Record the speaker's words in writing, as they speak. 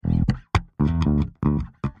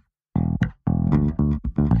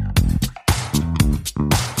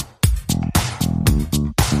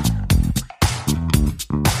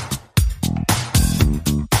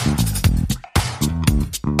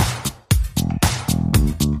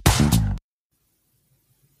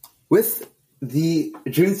with the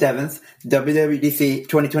June 7th WWDC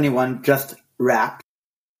 2021 just wrapped,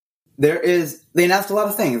 they announced a lot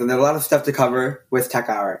of things, and there's a lot of stuff to cover with Tech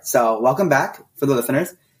Hour. So welcome back for the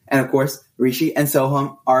listeners. And of course, Rishi and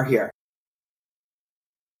Soham are here.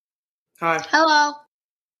 Hi. Hello.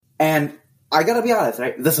 And I gotta be honest,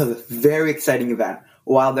 right? This was a very exciting event.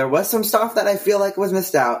 While there was some stuff that I feel like was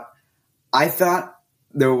missed out, I thought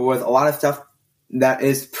there was a lot of stuff that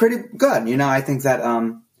is pretty good. I think that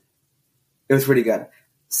it was pretty good.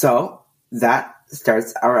 So that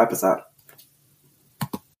starts our episode.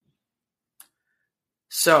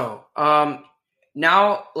 So,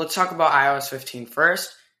 now let's talk about iOS 15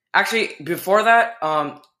 first. Actually, before that,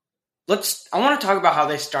 I want to talk about how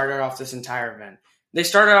they started off this entire event. They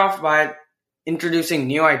started off by introducing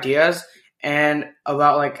new ideas and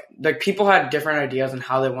about like people had different ideas on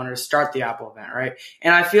how they wanted to start the Apple event, right?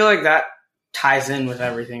 And I feel like that ties in with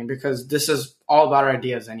everything because this is all about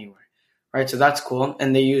ideas anyway, right? So that's cool.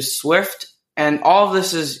 And they use Swift, and all of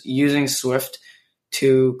this is using Swift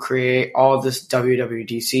to create all of this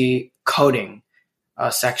WWDC coding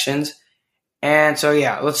sections. And so,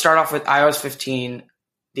 yeah, let's start off with iOS 15,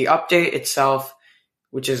 the update itself,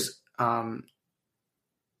 which is the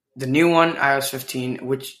new one, iOS 15,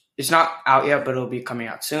 which is not out yet, but it'll be coming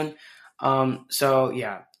out soon. So,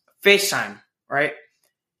 yeah, FaceTime, right?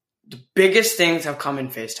 The biggest things have come in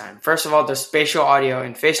FaceTime. First of all, there's spatial audio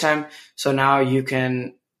in FaceTime. So now you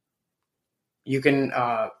can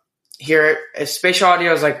hear it. Spatial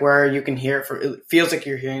audio is like where you can hear it it feels like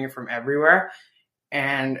you're hearing it from everywhere.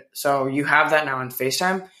 And so you have that now in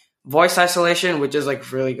FaceTime. Voice isolation, which is like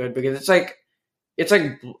really good because it's like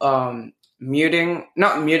muting,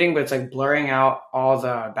 not muting, but it's like blurring out all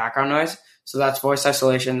the background noise. So that's voice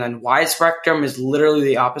isolation. Then wide spectrum is literally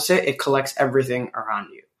the opposite. It collects everything around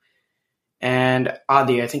you. And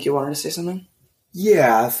Adi, I think you wanted to say something?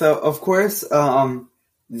 Yeah, so of course,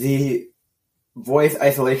 the voice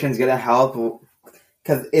isolation is going to help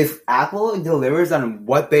because if Apple delivers on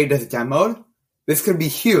what they just demoed, this could be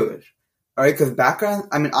huge. All right, because background,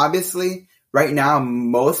 obviously, right now,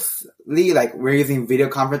 mostly, we're using video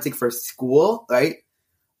conferencing for school, right?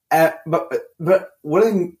 But what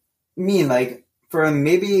I mean, if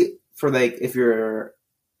you're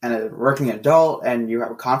a working adult and you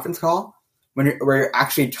have a conference call, where you're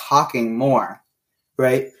actually talking more,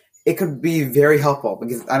 right? It could be very helpful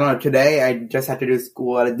because, I don't know, today I just had to do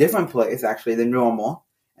school at a different place, actually, than normal,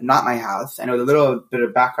 and not my house, and it was a little bit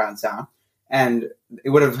of background sound. And it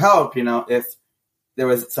would have helped, if there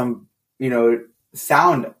was some,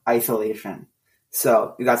 sound isolation.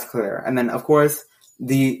 So that's clear. And then, of course,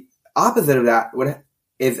 the opposite of that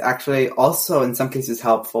is actually also in some cases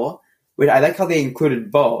helpful. Which I like how they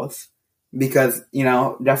included both because,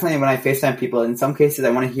 definitely when I FaceTime people, in some cases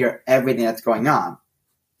I want to hear everything that's going on.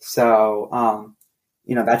 So,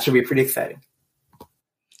 that should be pretty exciting.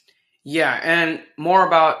 Yeah, and more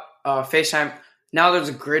about FaceTime. Now there's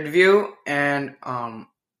a grid view and a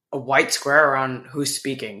white square around who's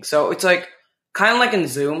speaking. So it's like kind of like in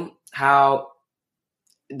Zoom, how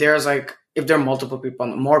there's if there are multiple people,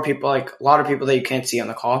 more people, a lot of people that you can't see on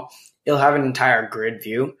the call, it'll have an entire grid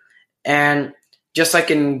view. And just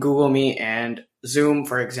like in Google Meet and Zoom,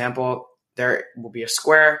 for example, there will be a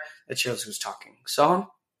square that shows who's talking.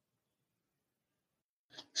 So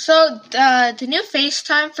the new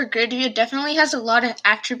FaceTime for grid view definitely has a lot of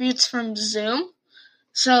attributes from Zoom.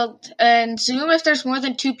 So in Zoom, if there's more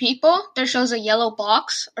than two people, there shows a yellow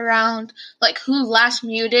box around who last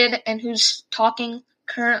muted and who's talking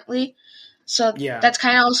currently. So yeah, that's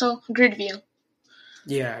kind of also grid view.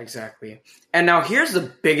 Yeah, exactly. And now here's the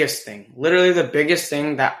biggest thing, literally the biggest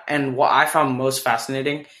thing and what I found most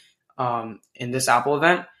fascinating in this Apple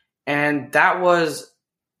event, and that was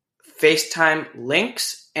FaceTime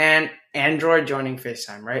links and Android joining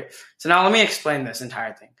FaceTime, right? So now let me explain this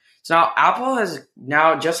entire thing. So now Apple has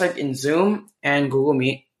now, just like in Zoom and Google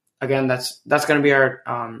Meet, again, that's going to be our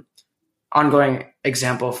ongoing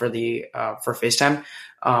example for for FaceTime.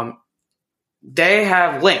 They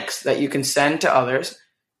have links that you can send to others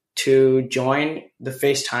to join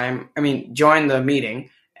join the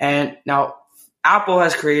meeting. And now Apple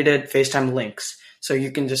has created FaceTime links, so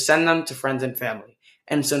you can just send them to friends and family.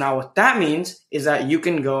 And so now what that means is that you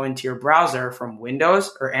can go into your browser from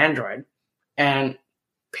Windows or Android and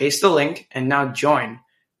paste the link and now join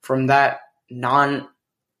from that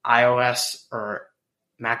non-iOS or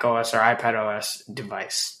macOS or iPadOS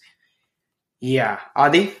device. Yeah.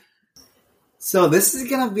 Adi? So this is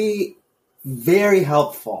going to be very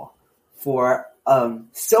helpful for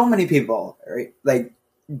so many people, right?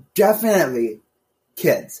 Definitely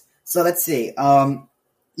kids. So let's see.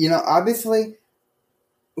 Obviously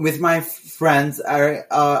with my friends,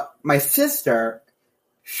 my sister,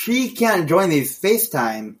 she can't join these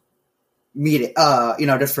FaceTime meeting,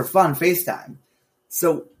 just for fun FaceTime.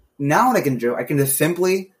 So now what I can do, I can just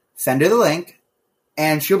simply send her the link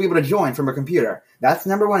and she'll be able to join from her computer. That's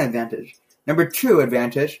number one advantage. Number two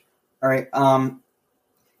advantage, all right,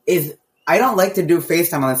 is I don't like to do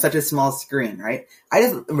FaceTime on such a small screen, right? I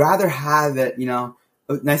just rather have it,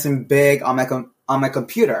 nice and big on my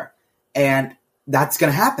computer. And that's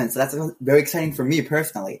going to happen. So that's very exciting for me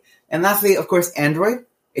personally. And lastly, of course, Android.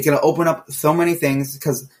 It's going to open up so many things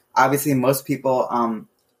because obviously most people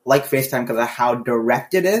like FaceTime because of how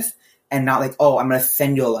direct it is and not like, oh, I'm going to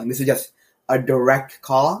send you a link. This is just a direct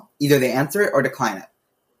call. Either they answer it or decline it.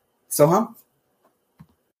 Soham?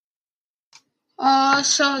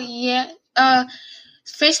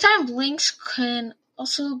 FaceTime links can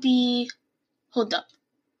also be... Hold up.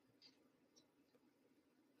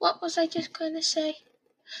 What was I just going to say?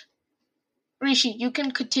 Rishi, you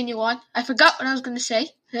can continue on. I forgot what I was going to say.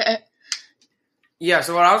 Yeah,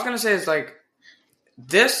 so what I was going to say is,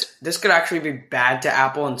 this could actually be bad to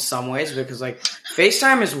Apple in some ways because,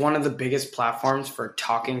 FaceTime is one of the biggest platforms for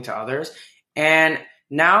talking to others. And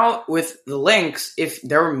now with the links, if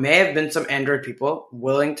there may have been some Android people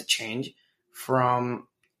willing to change from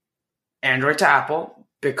Android to Apple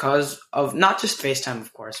because of not just FaceTime,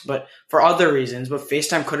 of course, but for other reasons. But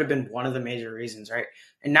FaceTime could have been one of the major reasons, right?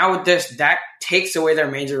 And now with this, that takes away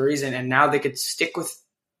their major reason, and now they could stick with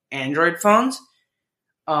Android phones.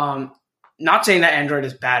 Not saying that Android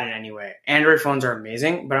is bad in any way. Android phones are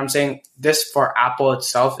amazing, but I'm saying this for Apple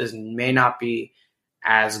itself may not be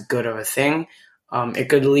as good of a thing. It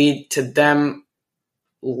could lead to them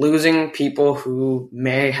losing people who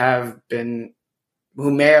may have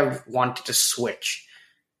wanted to switch.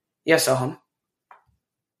 Yes, Soham.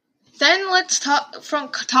 Then let's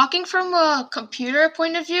talking from a computer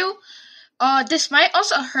point of view. This might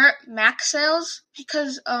also hurt Mac sales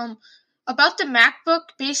because about the MacBook,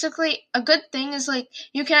 basically a good thing is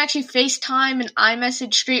you can actually FaceTime and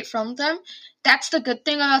iMessage straight from them. That's the good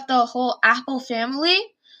thing about the whole Apple family.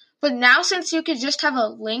 But now since you could just have a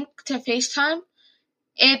link to FaceTime,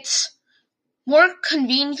 it's more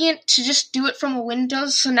convenient to just do it from a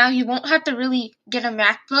Windows, so now you won't have to really get a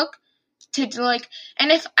MacBook to and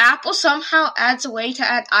if Apple somehow adds a way to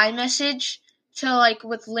add iMessage to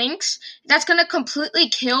with links, that's gonna completely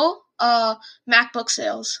kill MacBook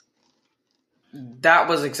sales. That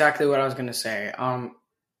was exactly what I was gonna say.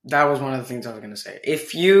 That was one of the things I was gonna say.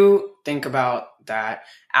 If you think about that,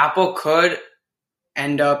 Apple could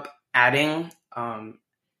end up adding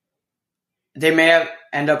they may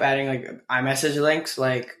end up adding iMessage links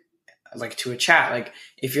to a chat.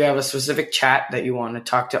 If you have a specific chat that you want to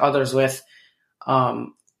talk to others with,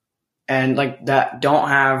 and that don't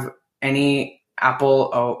have any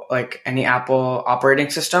Apple operating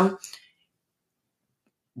system.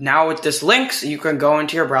 Now with this links, you can go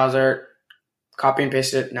into your browser, copy and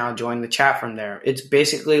paste it, now join the chat from there. It's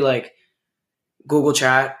basically like Google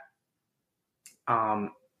Chat,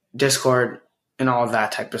 Discord, and all of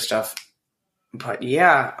that type of stuff. But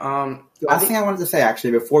yeah. The last thing I wanted to say,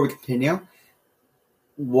 actually, before we continue,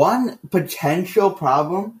 one potential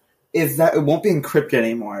problem is that it won't be encrypted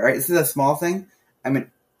anymore, right? This is a small thing. I mean,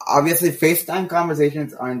 obviously, FaceTime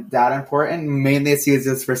conversations aren't that important. Mainly it's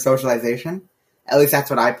used for socialization. At least that's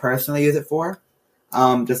what I personally use it for.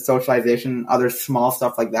 Just socialization, other small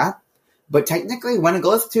stuff like that. But technically, when it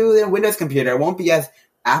goes to the Windows computer, it won't be as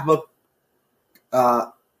Apple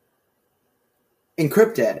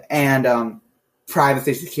encrypted and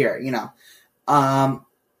privacy secure,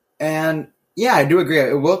 and yeah, I do agree.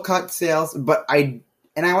 It will cut sales, but I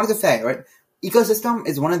wanted to say, right, ecosystem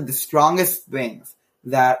is one of the strongest things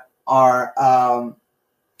that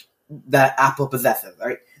that Apple possesses,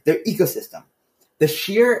 right? Their ecosystem. The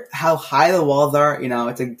sheer how high the walls are,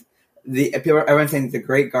 it's everyone's saying it's a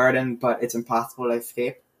great garden, but it's impossible to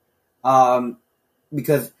escape.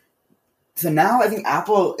 Because so now I think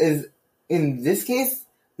Apple is, in this case,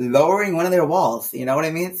 lowering one of their walls. You know what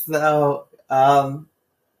I mean? So,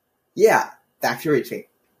 yeah, back to Richie.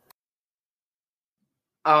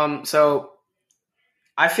 So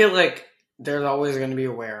I feel like there's always going to be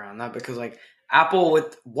a way around that because, Apple,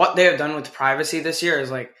 with what they have done with privacy this year,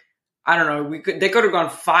 is I don't know. They could have gone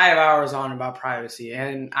 5 hours on about privacy,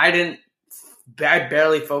 and I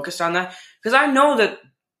barely focused on that because I know that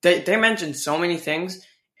they mentioned so many things,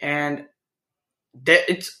 and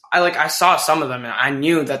I saw some of them, and I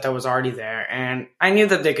knew that was already there, and I knew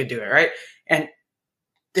that they could do it, right? And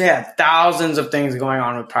they had thousands of things going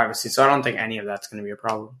on with privacy, so I don't think any of that's going to be a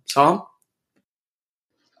problem. So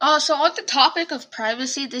on the topic of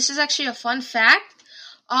privacy, this is actually a fun fact.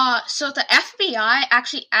 So the FBI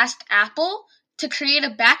actually asked Apple to create a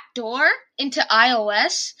backdoor into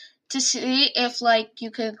iOS to see if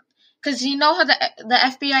you could, because you know how the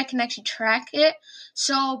FBI can actually track it.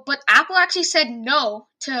 So, but Apple actually said no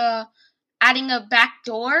to adding a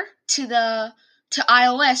backdoor to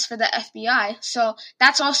iOS for the FBI. So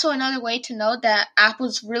that's also another way to know that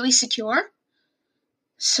Apple's really secure.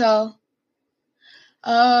 So,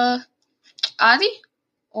 Adi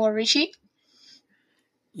or Rishi?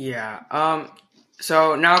 Yeah.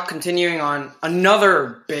 So now continuing on,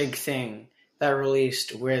 another big thing that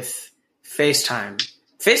released with FaceTime.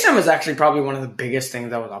 FaceTime is actually probably one of the biggest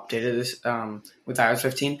things that was updated with iOS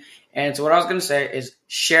 15. And so what I was going to say is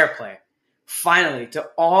SharePlay. Finally, to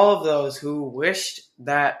all of those who wished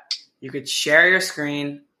that you could share your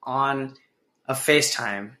screen on a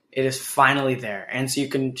FaceTime, it is finally there. And so you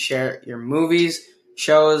can share your movies,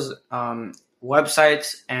 shows,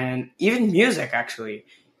 websites, and even music, actually.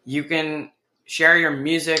 You can share your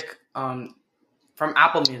music from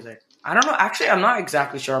Apple Music. I don't know. Actually, I'm not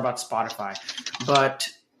exactly sure about Spotify, but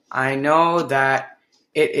I know that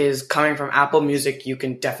it is coming from Apple Music. You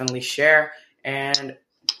can definitely share. And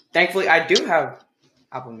thankfully, I do have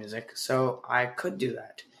Apple Music, so I could do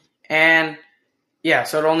that. And yeah,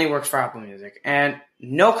 so it only works for Apple Music. And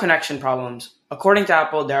no connection problems. According to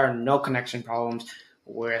Apple, there are no connection problems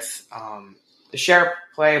with the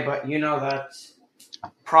SharePlay, but you know that's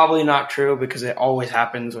probably not true because it always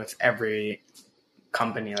happens with every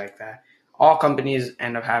company like that. All companies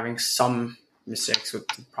end up having some mistakes with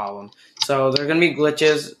the problem. So there are going to be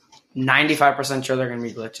glitches. 95% sure there are going to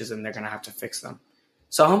be glitches and they're going to have to fix them.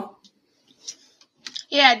 So?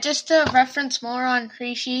 Yeah, just to reference more on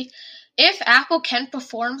Rishi, if Apple can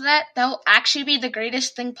perform that, that will actually be the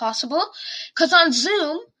greatest thing possible. Because on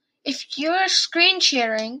Zoom, if you're screen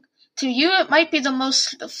sharing, to you it might be the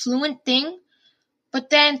most fluent thing, but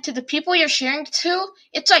then to the people you're sharing to,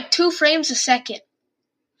 it's like 2 frames a second.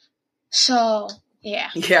 So, yeah.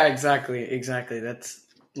 Yeah, exactly. That's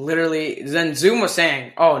literally, then Zoom was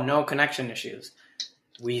saying, oh, no connection issues.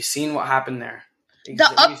 We've seen what happened there. The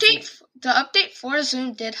update for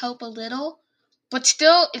Zoom did help a little, but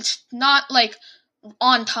still it's not like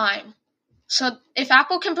on time. So if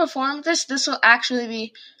Apple can perform this will actually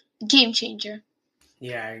be a game changer.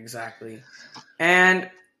 Yeah, exactly. And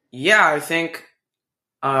yeah, I think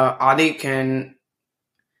Adi can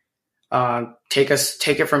take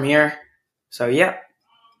it from here. So yeah.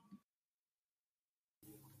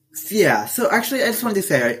 Yeah, so actually I just wanted to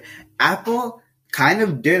say, right, Apple kind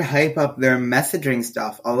of did hype up their messaging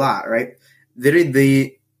stuff a lot, right?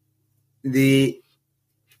 The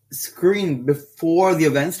screen before the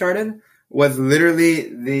event started was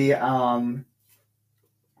literally the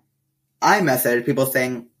iMessage, people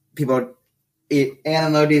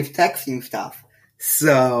emojis texting stuff.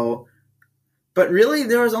 So, but really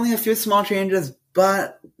there was only a few small changes,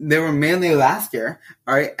 but they were mainly last year,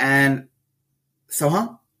 alright, and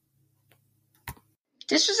so,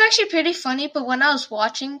 This was actually pretty funny, but when I was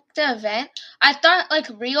watching the event, I thought like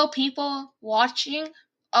real people watching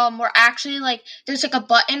were actually like there's like a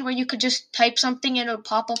button where you could just type something and it would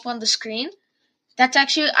pop up on the screen. That's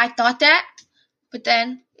actually I thought that, but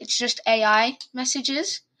then it's just AI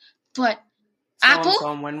messages. But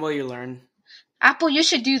Apple, when will you learn? Apple, you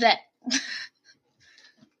should do that.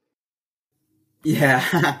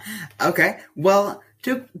 Yeah. Okay. Well,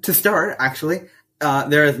 to start, actually,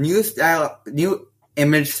 there is new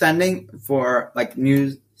image sending for like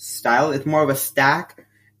new style. It's more of a stack,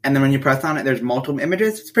 and then when you press on it, there's multiple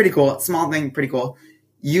images. It's pretty cool. Small thing, pretty cool.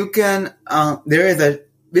 You can.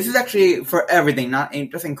 This is actually for everything, not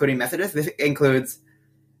just including messages. This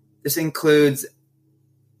includes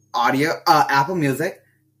audio, Apple Music,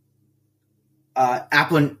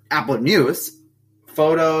 Apple News,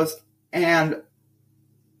 photos, and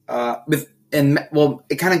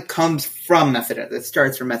it kind of comes from messages. It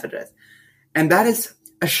starts from messages, and that is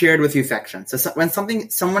a shared with you section. So when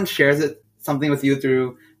someone shares something with you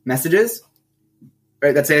through messages,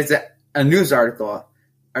 right? Let's say it's a news article,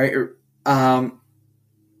 right?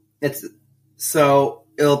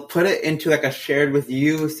 It'll put it into like a shared with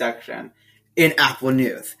you section in Apple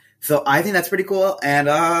News. So I think that's pretty cool. And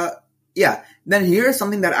yeah. Then here's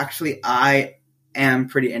something that actually I am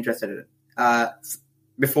pretty interested in.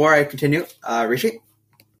 Before I continue, Rishi?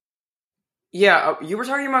 Yeah, you were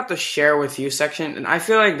talking about the share with you section, and I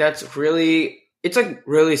feel like it's like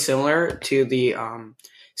really similar to the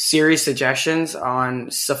Siri suggestions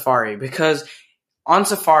on Safari, because on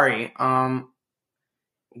Safari,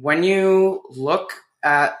 when you look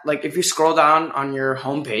at, like, if you scroll down on your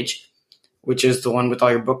homepage, which is the one with all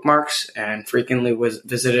your bookmarks and frequently was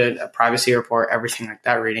visited, a privacy report, everything like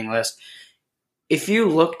that, reading list. If you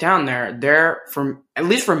look down there, from at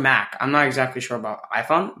least for Mac, I'm not exactly sure about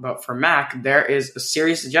iPhone, but for Mac, there is a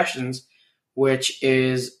Siri suggestions, which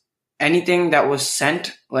is anything that was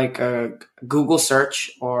sent, like a Google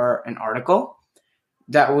search or an article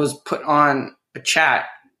that was put on a chat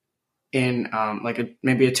in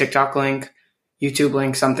maybe a TikTok link, YouTube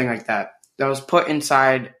link, something like that was put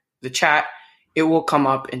inside the chat, it will come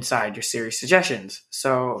up inside your Siri suggestions.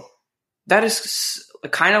 So that is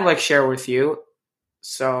kind of like share with you.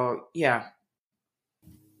 So yeah.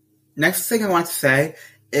 Next thing I want to say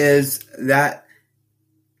is that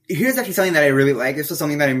here's actually something that I really like. This is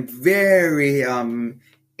something that I'm very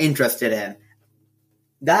interested in.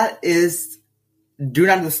 That is do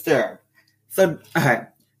not disturb. So, okay.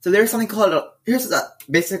 So there's something called,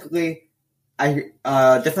 basically, I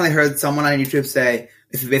definitely heard someone on YouTube say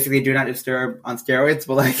this is basically do not disturb on steroids,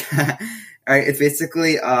 but like, alright, it's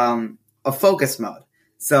basically a focus mode.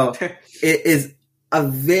 So it is a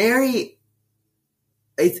very,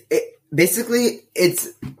 it's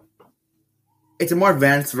a more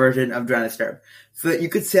advanced version of do not disturb. So that you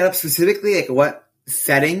could set up specifically like what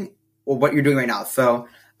setting or what you're doing right now. So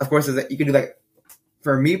of course, you could do like,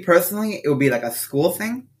 for me personally, it would be like a school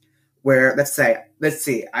thing where let's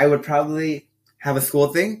see, I would probably have a school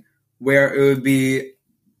thing where it would be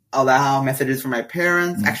allow messages from my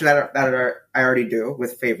parents. Actually, that I already do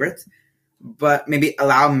with favorites, but maybe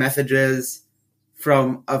allow messages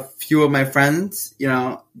from a few of my friends,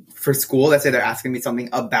 for school. Let's say they're asking me something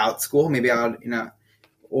about school. Maybe I'll,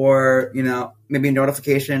 or, maybe a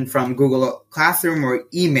notification from Google Classroom or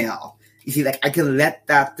email. You see, like I can let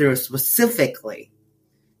that through specifically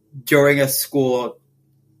during school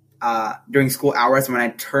hours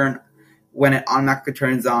when it automatically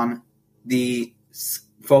turns on the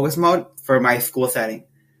focus mode for my school setting.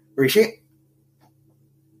 Rishi?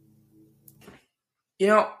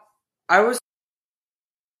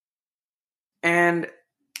 And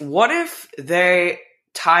what if they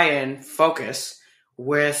tie in focus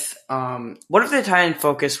with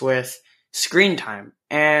screen time?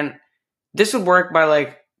 And this would work by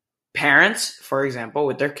like parents, for example,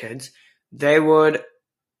 with their kids, they would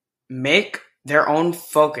make their own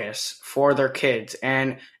focus for their kids.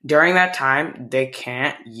 And during that time, they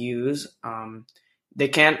can't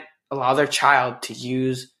allow their child to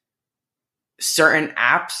use certain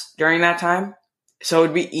apps during that time. So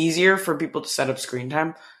it'd be easier for people to set up screen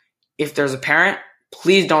time. If there's a parent,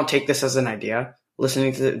 please don't take this as an idea. There's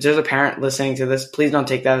a parent listening to this, please don't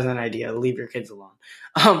take that as an idea. Leave your kids alone.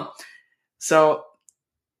 So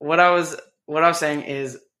what I was saying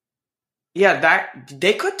is, that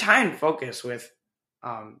they could tie in focus with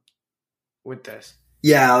this.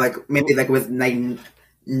 Yeah, like maybe like with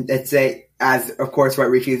let's say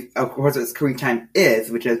what screen time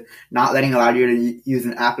is, which is not allow you to use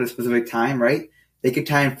an app at a specific time, right? They could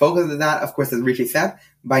tie in focus with that, of course, as Richie said,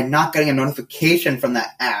 by not getting a notification from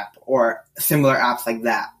that app or similar apps like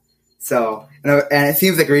that. So, and it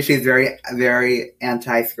seems like Rishi is very, very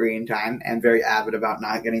anti-screen time and very avid about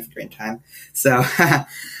not getting screen time. So,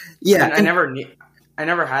 yeah. And I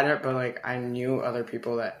never had it, but like I knew other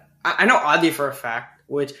people that I know Adi for a fact,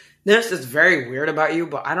 which this is very weird about you,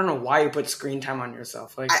 but I don't know why you put screen time on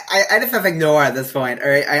yourself. Like I just have to ignore at this point. All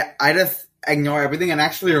right, I just ignore everything and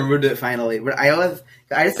actually removed it finally. But I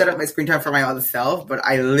just set up my screen time for my other self, but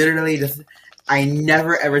I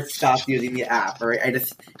never ever stopped using the app, right? I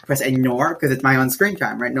just press ignore because it's my own screen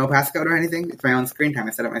time, right? No passcode or anything. It's my own screen time.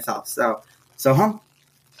 I set up myself. So,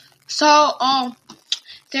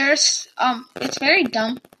 there's, it's very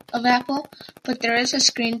dumb of Apple, but there is a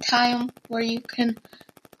screen time where you can,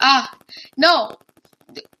 no.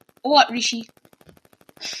 What, Rishi?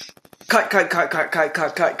 Cut. Wait,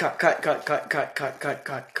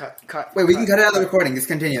 we can cut it out of the recording. Just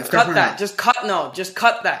continue. Cut that. Just cut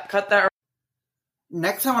that. Cut that.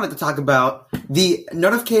 Next, I wanted to talk about the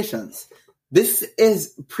notifications. This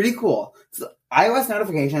is pretty cool. So, iOS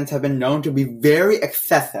notifications have been known to be very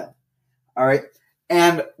excessive. All right.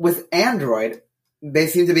 And with Android, they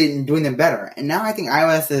seem to be doing them better. And now I think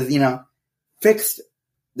iOS has, fixed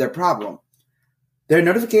their problem. Their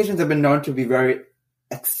notifications have been known to be very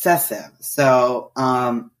excessive. So,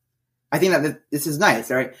 I think that this is nice,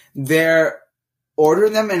 right? They're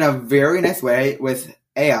ordering them in a very nice way with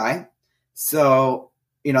AI. So,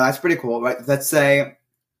 that's pretty cool, right? Let's say,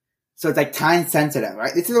 so it's like time sensitive,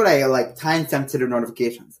 right? This is what I like, time sensitive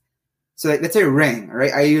notifications. So let's say Ring,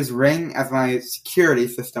 right? I use Ring as my security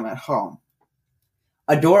system at home.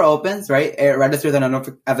 A door opens, right? It registers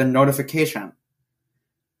as a notification.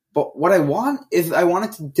 But what I want is I want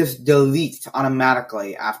it to just delete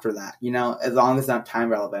automatically after that, as long as it's not time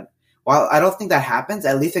relevant. While I don't think that happens,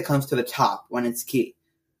 at least it comes to the top when it's key.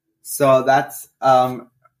 So that's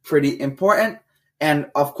pretty important.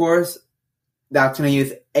 And of course, that's going to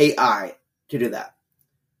use AI to do that.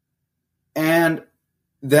 And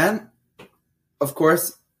then, of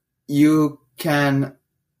course, you can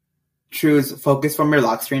choose focus from your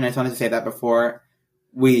lock screen. I just wanted to say that before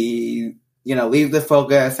we, leave the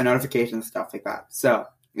focus and notifications, stuff like that. So,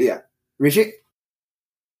 yeah. Rishi?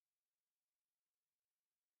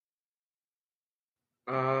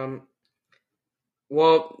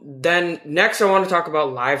 Well, then next I want to talk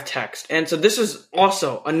about live text. And so this is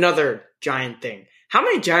also another giant thing. How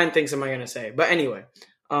many giant things am I going to say? But anyway,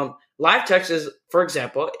 live text is, for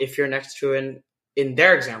example, if you're next to in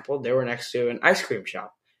their example, they were next to an ice cream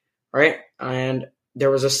shop, right? And there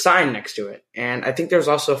was a sign next to it. And I think there was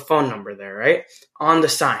also a phone number there, right? On the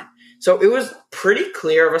sign. So it was pretty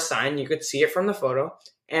clear of a sign. You could see it from the photo.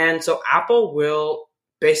 And so Apple will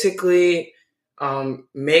basically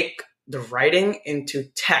make the writing into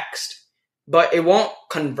text, but it won't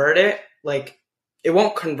convert it like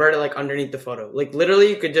underneath the photo. Like literally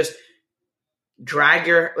you could just drag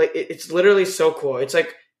it's literally so cool. It's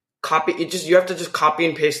like you have to just copy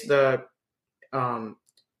and paste the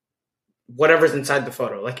whatever's inside the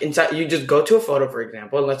photo. Like inside, you just go to a photo, for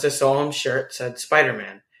example, and let's say Soham's shirt said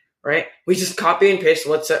Spider-Man, right? We just copy and paste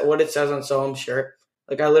what it says on Soham's shirt.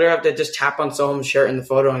 Like I literally have to just tap on Soham's shirt in the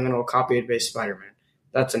photo and then it'll copy and paste Spider-Man.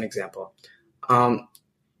 That's an example.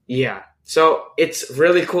 Yeah. So it's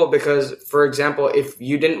really cool because, for example, if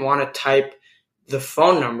you didn't want to type the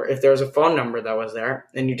phone number, if there was a phone number that was there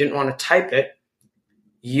and you didn't want to type it,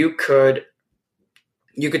 you could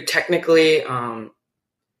technically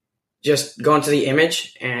just go into the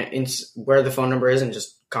image and where the phone number is and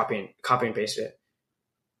just copy and paste it.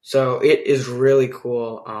 So it is really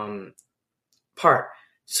cool part.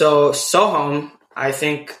 So Soham, I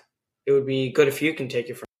think it would be good if you can take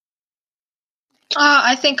it from.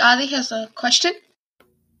 I think Adi has a question.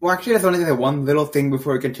 Well, actually, I just want to say one little thing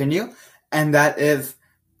before we continue, and that is,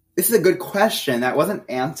 this is a good question that wasn't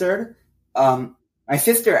answered. My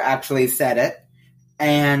sister actually said it,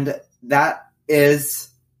 and that is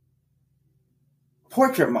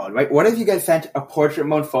portrait mode, right? What if you guys sent a portrait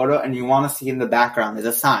mode photo and you want to see in the background there's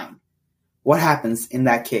a sign? What happens in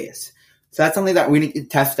that case? So that's something that we need to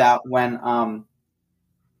test out when,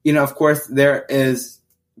 of course, there is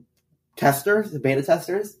beta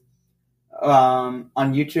testers, on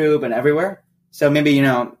YouTube and everywhere. So maybe,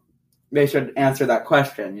 they should answer that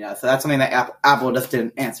question, So that's something that Apple just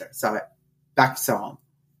didn't answer. So back to Soham.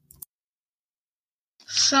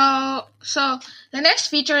 So the next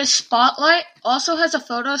feature is Spotlight. Also has a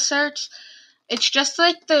photo search. It's just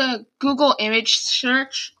like the Google image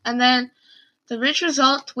search, and then the rich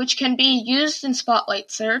result, which can be used in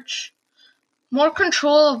Spotlight search. More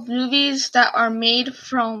control of movies that are made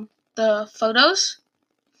from the photos.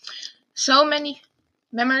 So many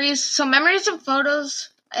memories. So memories of photos.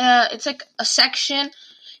 It's like a section.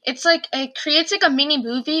 It's like it creates like a mini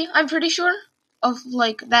movie. I'm pretty sure of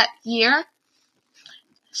like that year.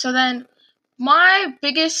 So then, the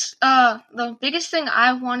biggest thing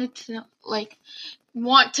I want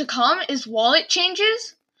to come is wallet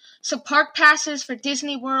changes. So park passes for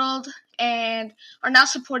Disney World and are now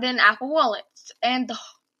supported in Apple Wallets. And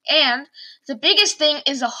the biggest thing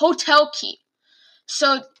is a hotel key.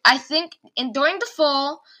 So I think during the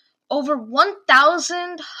fall, over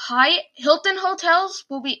 1,000 Hilton hotels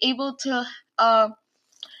will be able to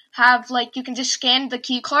have you can just scan the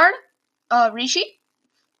key card. Rishi?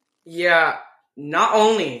 Yeah, not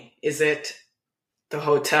only is it the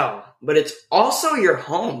hotel, but it's also your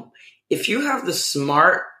home. If you have the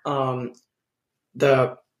smart,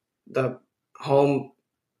 the home,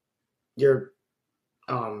 your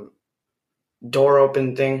door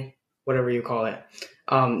open thing, whatever you call it,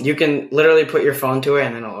 you can literally put your phone to it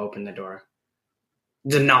and then it'll open the door.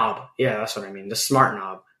 The knob, yeah, that's what I mean, the smart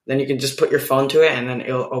knob. Then you can just put your phone to it and then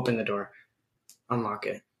it'll open the door, unlock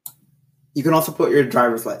it. You can also put your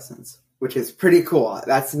driver's license, which is pretty cool.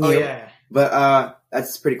 That's new. Oh, yeah. But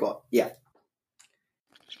that's pretty cool. Yeah.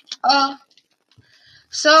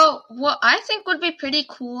 So what I think would be pretty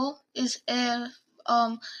cool is if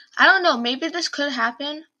I don't know, maybe this could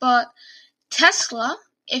happen, but Tesla,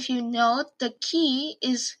 if you know, the key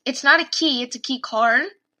it's not a key, it's a key card.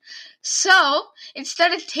 So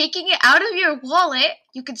instead of taking it out of your wallet,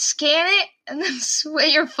 you could scan it and then sway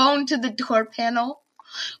your phone to the door panel,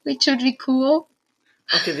 which would be cool.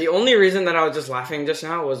 Okay, the only reason that I was just laughing just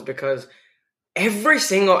now was because every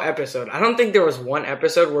single episode, I don't think there was one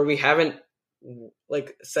episode where we haven't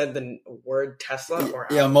like said the word Tesla or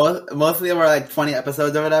Yeah, Apple. most of them are like 20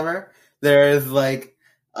 episodes or whatever. There's like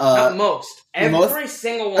Not most. Every most-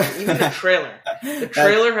 single one, even the trailer. The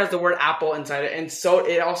trailer has the word Apple inside it, and so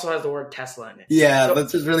it also has the word Tesla in it. Yeah, So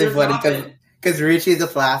that's just really there's funny not been- because Richie's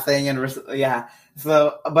just laughing and yeah.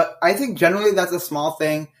 So, but I think generally that's a small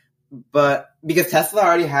thing, but because Tesla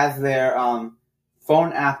already has their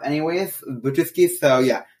phone app anyways, Wwdc. So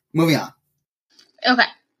yeah, moving on. Okay.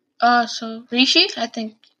 So Rishi, I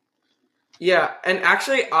think. Yeah, and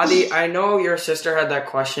actually, Adi, I know your sister had that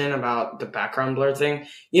question about the background blur thing.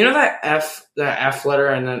 You know that the F letter,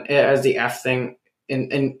 and then it has the F thing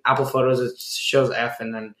in Apple Photos. It shows F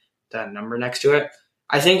and then that number next to it.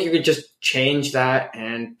 I think you could just change that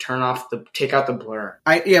and take out the blur.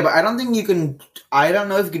 But I don't think you can. I don't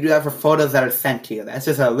know if you can do that for photos that are sent to you. That's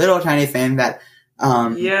just a little tiny thing that.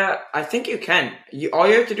 Yeah, I think you can. All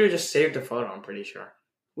you have to do is just save the photo. I'm pretty sure.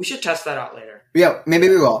 We should test that out later. Yeah, maybe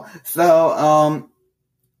we will. So,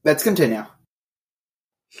 let's continue.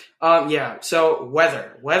 Yeah, so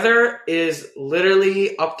weather. Weather is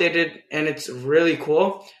literally updated and it's really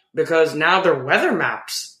cool because now they're weather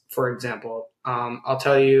maps, for example. I'll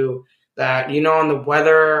tell you that, on the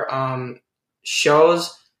weather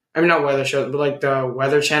shows, I mean, not weather shows, but like the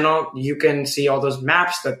Weather Channel, you can see all those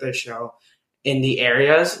maps that they show in the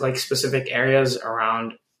areas, like specific areas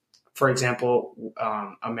around, for example,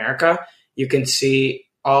 America. You can see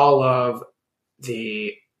you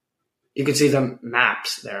can see the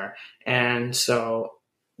maps there. And so,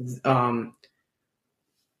 the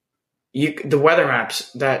weather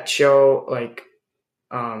maps that show like,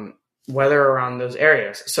 weather around those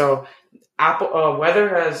areas. So Apple,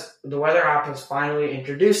 the weather app has finally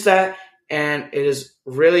introduced that, and it is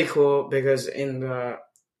really cool because in the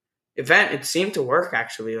event, it seemed to work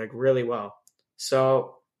actually like really well.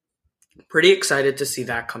 So pretty excited to see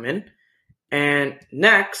that come in. And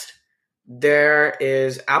next, there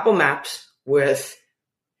is Apple Maps with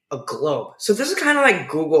a globe. So this is kind of like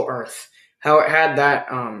Google Earth, how it had that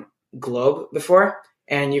globe before,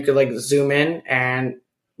 and you could like zoom in and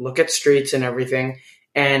look at streets and everything.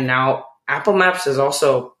 And now Apple Maps has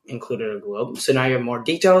also included a globe. So now you have more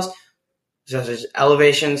details, such as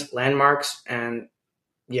elevations, landmarks, and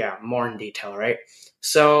yeah, more in detail, right?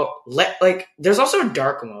 So there's also a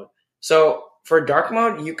dark mode. So for dark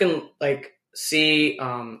mode, you can like see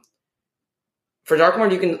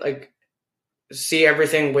see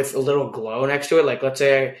everything with a little glow next to it. Like let's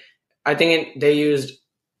say I think they used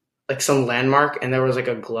like some landmark and there was like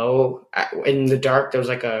a glow in the dark. There was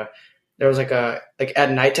like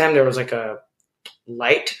at nighttime there was like a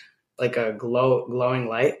light, like a glowing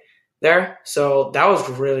light there. So that was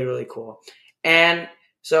really, really cool. And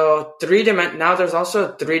so now there's also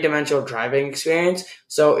a 3-dimensional driving experience.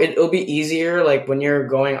 So it'll be easier, like when you're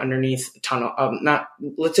going underneath a tunnel,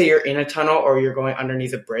 let's say you're in a tunnel or you're going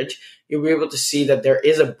underneath a bridge, you'll be able to see that there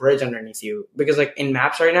is a bridge underneath you, because like in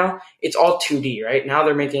maps right now, it's all 2D, right? Now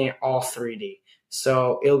they're making it all 3D.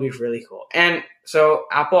 So it'll be really cool. And so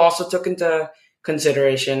Apple also took into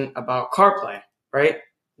consideration about CarPlay, right?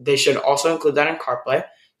 They should also include that in CarPlay.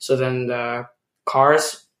 So then the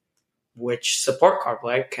cars which support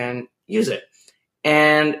CarPlay can use it.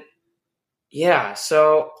 And yeah,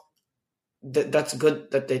 so that's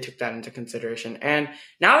good that they took that into consideration. And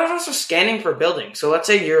now there's also scanning for buildings. So let's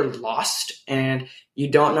say you're lost and you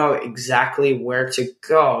don't know exactly where to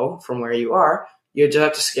go from where you are. You just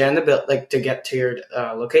have to scan to get to your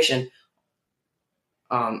location.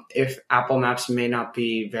 If Apple Maps may not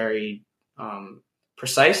be very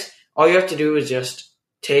precise, all you have to do is just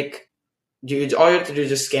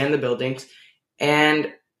scan the buildings,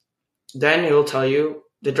 and then it'll tell you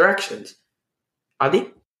the directions.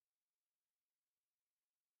 Adi?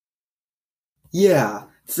 Yeah.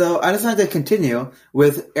 So I just wanted to continue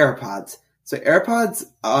with AirPods. So AirPods,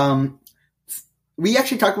 we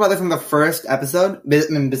actually talked about this in the first episode. We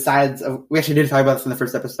actually did talk about this in the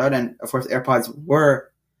first episode, and of course AirPods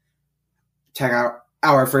were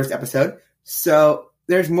our first episode. So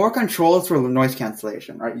there's more controls for noise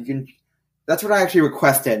cancellation, right? That's what I actually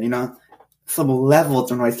requested, some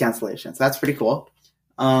levels of noise cancellation. So that's pretty cool.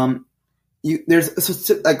 Like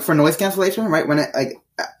for noise cancellation, right? When it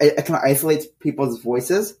kind of isolates people's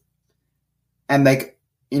voices and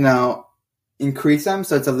increase them.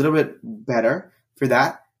 So it's a little bit better for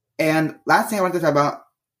that. And last thing I wanted to talk about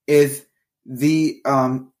is the,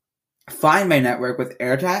 Find My network with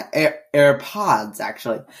AirPods,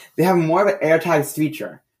 actually. They have more of an AirTags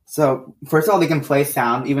feature. So, first of all, they can play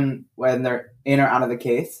sound even when they're in or out of the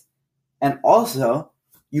case. And also,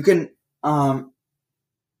 you can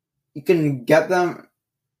get them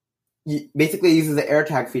basically uses the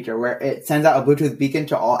AirTag feature where it sends out a Bluetooth beacon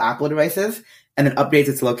to all Apple devices and then updates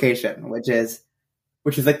its location, which is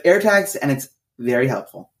like AirTags, and it's very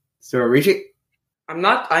helpful. So, Rishi? I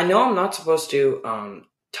know I'm not supposed to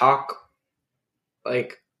talk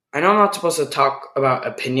like I know I'm not supposed to talk about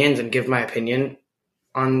opinions and give my opinion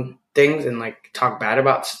on things and like talk bad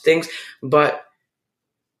about things, but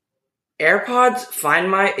AirPods Find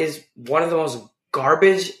My is one of the most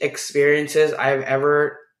garbage experiences I've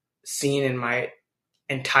ever seen in my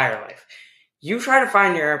entire life. You try to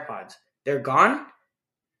find your AirPods, they're gone.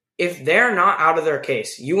 If they're not out of their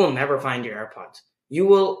case, you will never find your AirPods.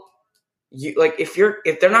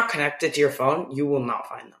 If they're not connected to your phone, you will not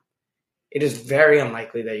find them. It is very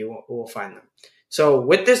unlikely that you will find them. So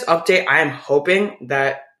with this update, I am hoping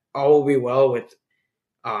that all will be well with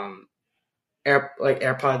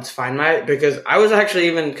AirPods Find My, because I was actually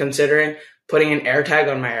even considering putting an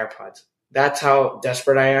AirTag on my AirPods. That's how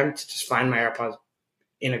desperate I am to just find my AirPods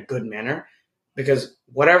in a good manner, because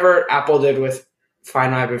whatever Apple did with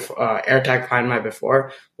AirTag Find My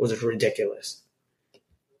before was ridiculous.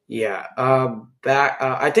 Yeah.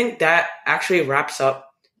 I think that actually wraps up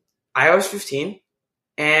iOS 15,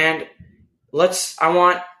 and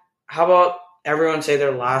how about everyone say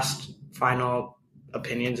their last final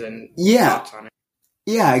opinions and thoughts on it?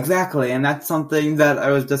 Yeah, exactly. And that's something that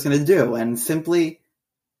I was just going to do. And simply,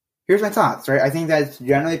 here's my thoughts, right? I think that's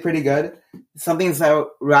generally pretty good. Something that I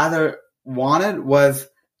rather wanted was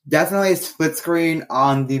definitely a split screen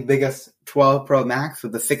on the biggest 12 Pro Max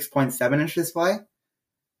with the 6.7-inch display.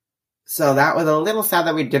 So that was a little sad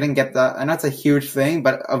that we didn't get that. And that's a huge thing,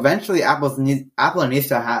 but eventually Apple needs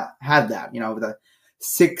to have that, with a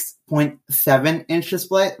 6.7-inch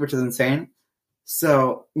display, which is insane.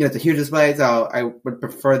 So, it's a huge display, so I would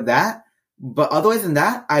prefer that. But otherwise than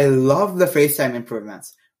that, I love the FaceTime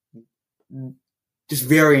improvements. Just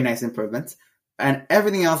very nice improvements. And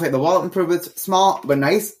everything else, like the wallet improvements, small but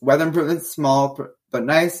nice. Weather improvements, small but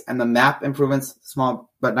nice. And the map improvements,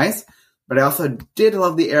 small but nice. But I also did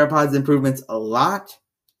love the AirPods improvements a lot.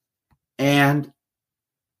 And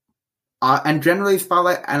generally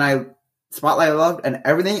Spotlight I loved, and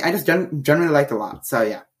everything I just generally liked a lot. So,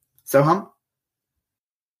 yeah. So,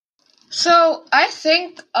 So I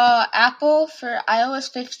think Apple for iOS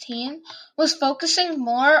 15 was focusing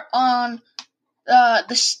more on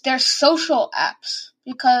their social apps,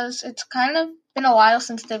 because it's kind of been a while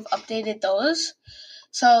since they've updated those.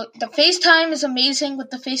 So the FaceTime is amazing with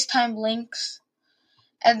the FaceTime links,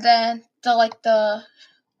 and then the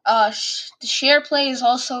share play is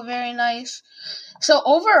also very nice. So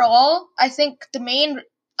overall, I think the main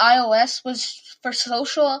iOS was for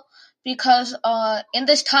social, because in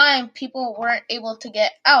this time people weren't able to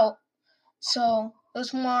get out, so it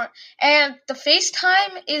was more, and the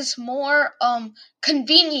FaceTime is more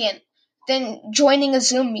convenient than joining a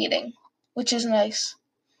Zoom meeting, which is nice.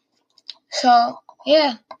 So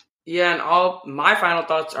yeah. Yeah, and all my final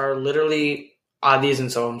thoughts are literally Adis and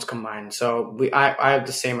Sohams combined. So I have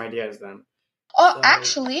the same idea as them.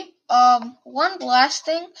 Actually, one last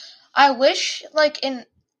thing, I wish in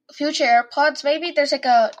future AirPods maybe there's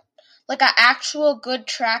a actual good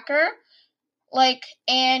tracker,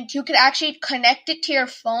 and you could actually connect it to your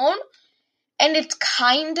phone, and it's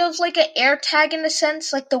kind of like an AirTag in a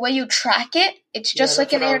sense, like the way you track it. It's just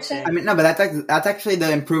like an AirTag. I mean, no, but that's actually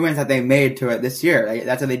the improvements that they made to it this year. Right?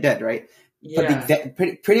 That's what they did, right? Yeah.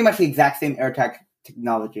 But pretty much the exact same AirTag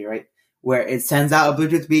technology, right? Where it sends out a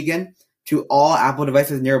Bluetooth beacon to all Apple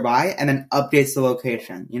devices nearby and then updates the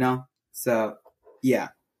location, So, yeah.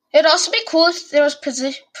 It'd also be cool if there was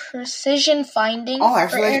precision finding for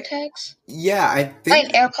AirTags. Yeah, I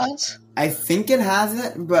think AirPods. I think it has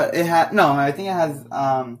it, but I think it has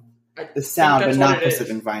the sound, but not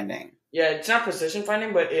precision finding. Yeah, it's not precision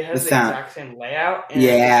finding, but it has the exact same layout. And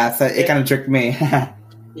yeah, so it kind of tricked me.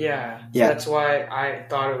 Yeah, that's why I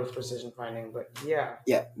thought it was precision finding, but yeah.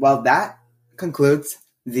 Yeah, well, that concludes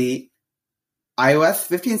the iOS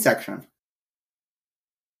 15 section.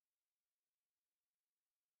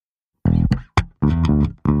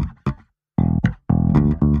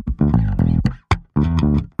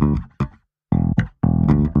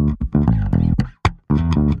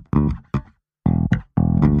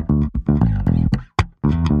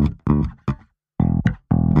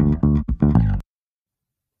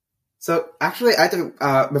 So actually, I think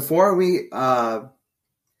before we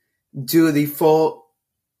do the full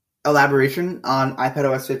elaboration on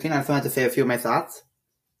iPadOS 15, I just wanted to say a few of my thoughts.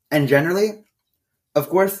 And generally, of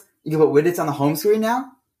course, you can put widgets on the home screen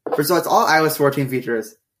now. So it's all iOS 14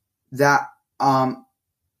 features that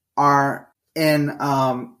are in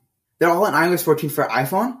they're all in iOS 14 for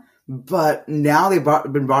iPhone, but now they've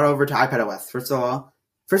been brought over to iPadOS. First of all,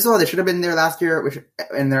 they should have been there last year,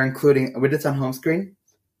 and they're including widgets on home screen,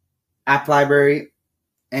 app library,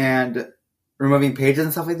 and removing pages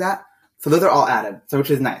and stuff like that. So those are all added, so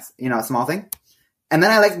which is nice, a small thing. And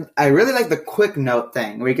then I really like the quick note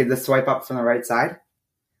thing where you can just swipe up from the right side.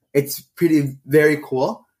 It's very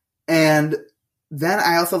cool. And then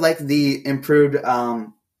I also like the improved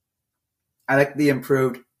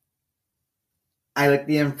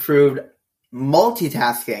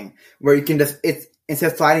multitasking where you can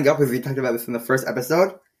instead of sliding up, because we talked about this in the first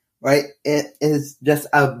episode, right? It is just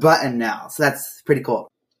a button now. So that's pretty cool.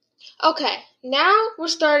 Okay, now we're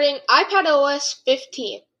starting iPadOS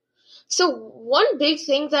 15. So one big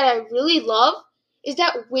thing that I really love is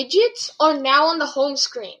that widgets are now on the home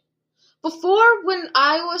screen. Before, when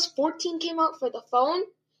iOS 14 came out for the phone,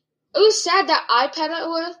 it was sad that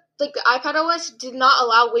iPadOS did not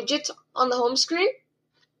allow widgets on the home screen.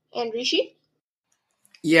 And Rishi?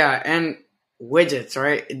 Yeah, and widgets,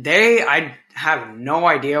 right? I have no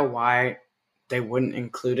idea why they wouldn't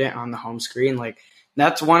include it on the home screen.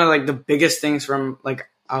 That's one of the biggest things from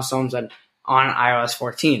Al-Som said on iOS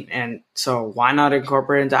 14. And so why not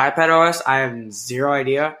incorporate it into iPadOS? I have zero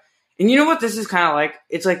idea. And you know what this is kind of like?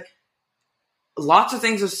 It's lots of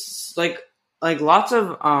things lots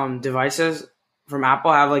of devices from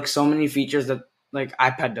Apple have so many features that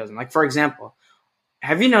iPad doesn't. For example,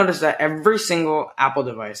 have you noticed that every single Apple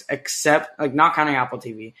device except not counting Apple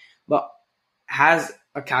TV, but has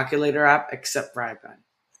a calculator app except for iPad?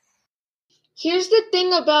 Here's the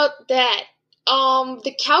thing about that.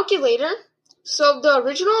 The calculator. So the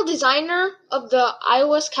original designer of the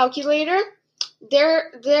iOS calculator,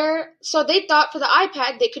 so they thought for the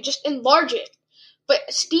iPad they could just enlarge it. But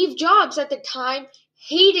Steve Jobs at the time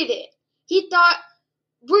hated it. He thought,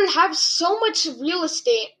 we have so much real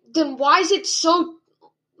estate, then why is it so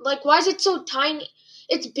tiny?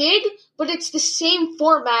 It's big, but it's the same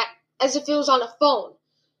format as if it was on a phone.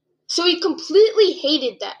 So he completely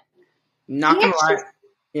hated that. Not gonna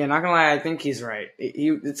lie, I think he's right.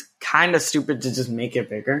 It's kind of stupid to just make it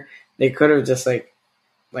bigger. They could have just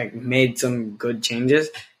made some good changes,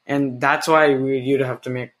 and that's why you'd have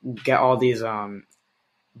to get all these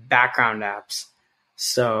background apps.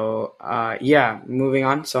 So moving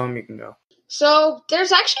on. So you can go. So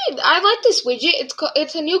there's I like this widget.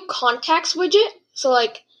 It's a new contacts widget. So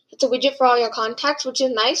it's a widget for all your contacts, which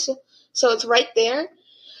is nice. So it's right there.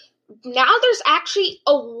 Now there's actually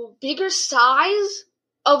a bigger size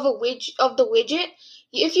of the widget.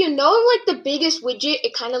 If you know the biggest widget,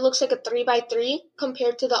 it kind of looks like a 3x3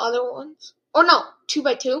 compared to the other ones. Or no,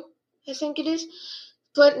 2x2, I think it is.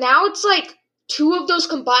 But now it's two of those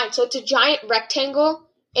combined. So it's a giant rectangle.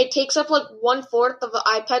 It takes up 1/4 of an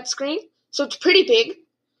iPad screen. So it's pretty big.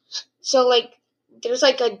 So there's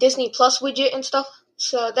a Disney Plus widget and stuff.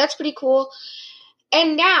 So that's pretty cool.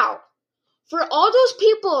 And now, for all those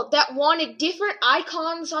people that wanted different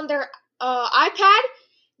icons on their iPad,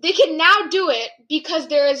 they can now do it because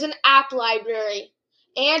there is an app library.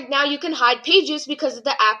 And now you can hide pages because of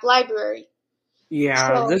the app library.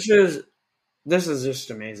 Yeah, so, this is just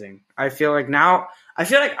amazing. I feel like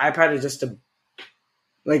iPad is just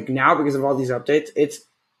now because of all these updates, it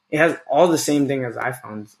has all the same thing as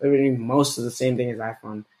iPhones. I mean, most of the same thing as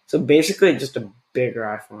iPhone. So basically just a bigger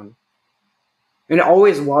iPhone. And it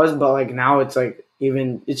always was, but now it's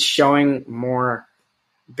it's showing more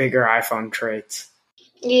bigger iPhone traits.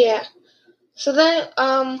 Yeah. So then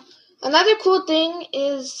another cool thing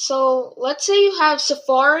is, so let's say you have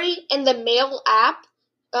Safari and the Mail app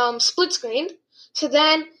split screen. So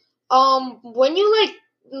then when you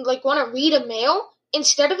want to read a mail,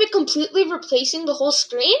 instead of it completely replacing the whole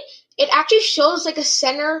screen, it actually shows a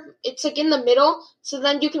center. It's in the middle. So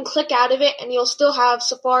then you can click out of it and you'll still have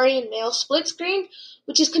Safari and Mail split screen,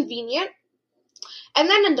 which is convenient. And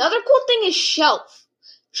then another cool thing is Shelf.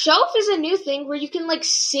 Shelf is a new thing where you can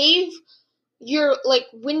save your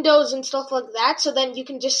windows and stuff like that. So then you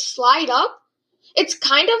can just slide up. It's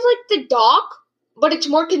kind of like the dock, but it's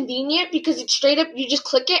more convenient because it's straight up. You just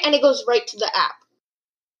click it and it goes right to the app.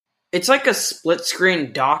 It's like a split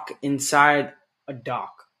screen dock inside a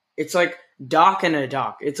dock. It's like dock and a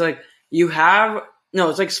dock. It's it's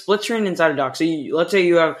split screen inside a dock. So let's say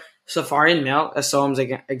you have Safari and Mail as Soam's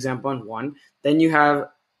example in one. Then you have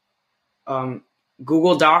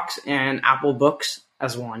Google Docs and Apple Books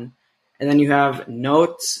as one. And then you have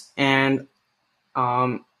Notes and so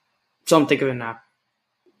I'm thinking of an app.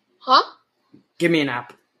 Huh? Give me an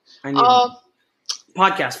app. I need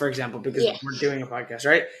podcast, for example, because we're doing a podcast,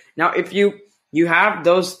 right? Now, if you have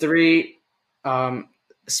those three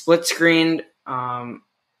split screened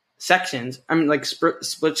sections. I mean, like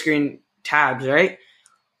split screen tabs, right?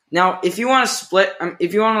 Now, if you want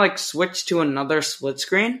to like switch to another split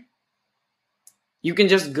screen, you can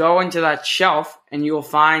just go into that shelf and you'll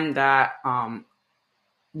find that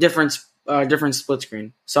different split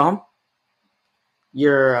screen. So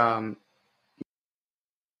your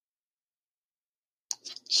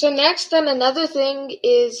So next, then another thing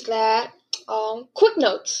is that quick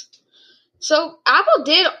notes. So Apple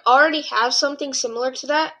did already have something similar to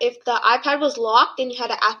that. If the iPad was locked and you had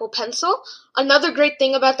an Apple Pencil, another great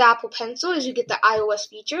thing about the Apple Pencil is you get the iOS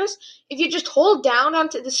features. If you just hold down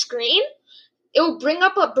onto the screen, it will bring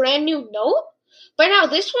up a brand new note. But now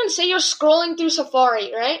this one, say you're scrolling through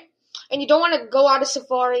Safari, right? And you don't want to go out of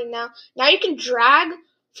Safari now. Now you can drag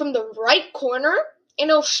from the right corner and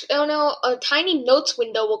a tiny notes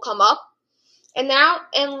window will come up. And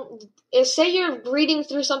say you're reading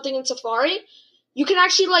through something in Safari, you can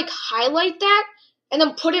actually like highlight that and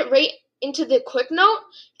then put it right into the quick note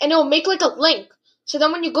and it'll make like a link. So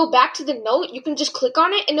then when you go back to the note, you can just click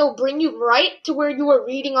on it and it'll bring you right to where you were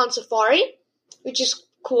reading on Safari, which is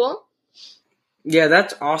cool. Yeah,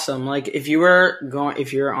 that's awesome. Like if you're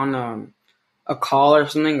on a call or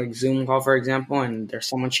something, like Zoom call, for example, and there's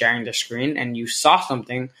someone sharing their screen and you saw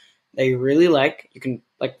something that you really like, you can,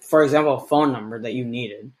 like, for example, a phone number that you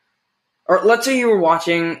needed. Or let's say you were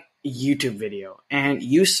watching a YouTube video and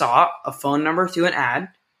you saw a phone number through an ad.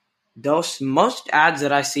 Most ads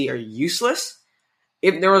that I see are useless.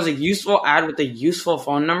 If there was a useful ad with a useful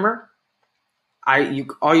phone number, and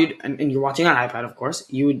you're watching on iPad, of course,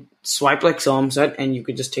 you would swipe like Soam said, and you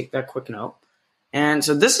could just take that quick note. And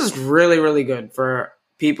so this is really, really good for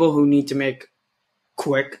people who need to make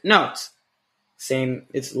quick notes.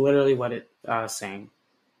 It's literally what it's saying.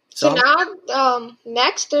 So now,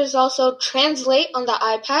 next, there's also Translate on the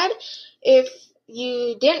iPad. If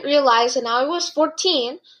you didn't realize, in iOS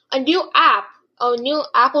 14, a new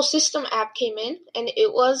Apple system app came in, and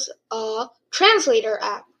it was a translator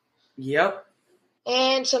app. Yep.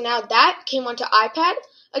 And so now that came onto iPad.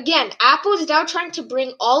 Again, Apple is now trying to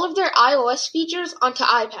bring all of their iOS features onto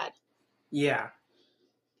iPad. Yeah.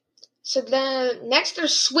 So then next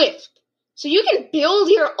there's Swift. So you can build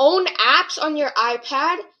your own apps on your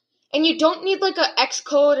iPad, and you don't need like a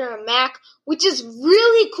Xcode or a Mac, which is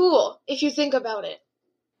really cool if you think about it.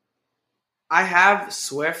 I have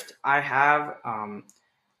Swift. I have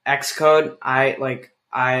Xcode.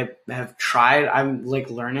 I have tried. I'm like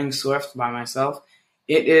learning Swift by myself.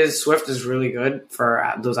 Swift is really good for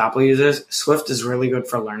those Apple users. Swift is really good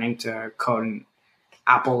for learning to code in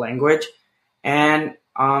Apple language. And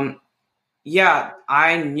yeah,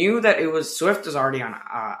 I knew that Swift is already on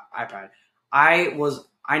iPad.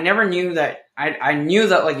 I never knew that. I knew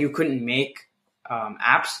that like you couldn't make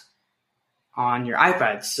apps on your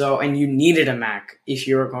iPad. So, and you needed a Mac if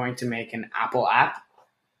you were going to make an Apple app.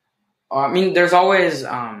 I mean, there's always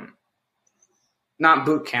not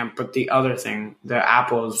Boot Camp, but the other thing, the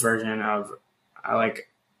Apple's version of like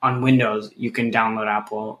on Windows, you can download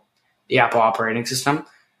the Apple operating system,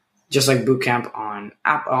 just like Boot Camp on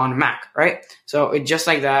Mac, right? So it just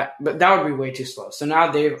like that, but that would be way too slow. So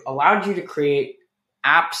now they've allowed you to create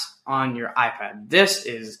apps on your iPad. This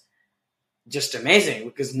is just amazing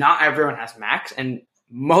because not everyone has Macs, and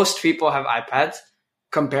most people have iPads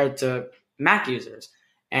compared to Mac users.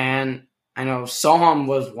 And I know Soham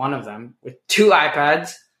was one of them with 2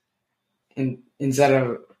 iPads instead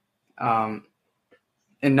of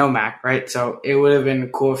and no Mac, right? So it would have been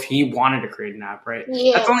cool if he wanted to create an app, right?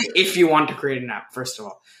 Yeah. That's only if you want to create an app, first of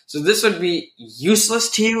all. So this would be useless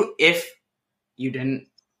to you if you didn't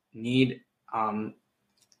need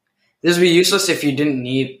this would be useless if you didn't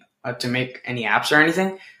need to make any apps or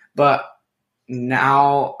anything. But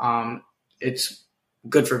now it's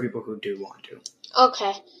good for people who do want to.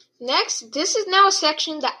 Okay. Next, this is now a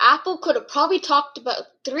section that Apple could have probably talked about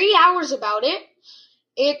 3 hours about it.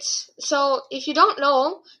 So if you don't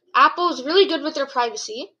know, Apple is really good with their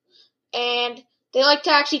privacy, and they like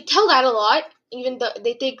to actually tell that a lot, even though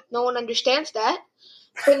they think no one understands that.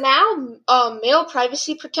 But now, mail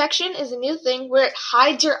privacy protection is a new thing where it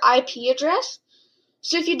hides your IP address.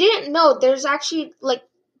 So if you didn't know, there's actually, like,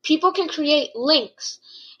 people can create links,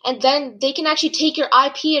 and then they can actually take your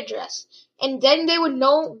IP address. And then they would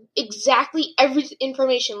know exactly every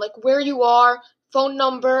information, like where you are, phone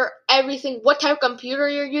number, everything, what type of computer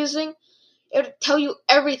you're using. It would tell you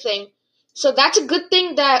everything. So that's a good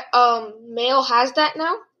thing that Mail has that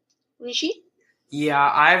now. Rishi? Yeah,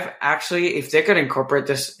 I've actually, if they could incorporate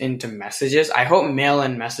this into messages, I hope Mail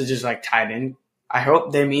and messages like tied in. I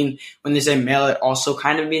hope they mean, when they say Mail, it also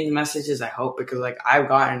kind of means messages. I hope, because like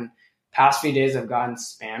past few days I've gotten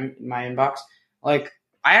spam in my inbox. Like,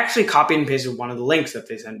 I actually copied and pasted one of the links that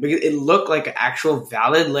they sent because it looked like an actual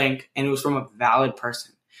valid link and it was from a valid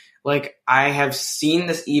person. Like, I have seen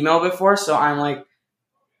this email before, so I'm like,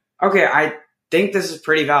 okay, I think this is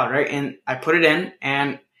pretty valid, right? And I put it in,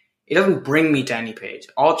 and it doesn't bring me to any page.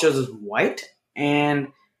 All it shows is white. And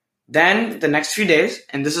then the next few days,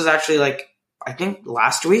 and this is actually like, I think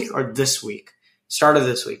last week or this week, start of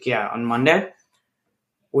this week, yeah, on Monday,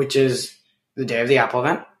 which is the day of the Apple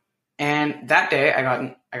event. And that day, I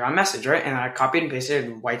got a message, right? And I copied and pasted it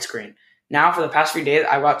in white screen. Now, for the past few days,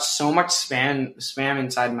 I got so much spam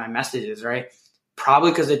inside my messages, right?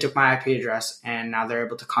 Probably because they took my IP address, and now they're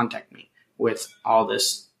able to contact me with all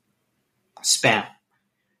this spam.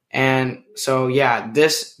 And so, yeah,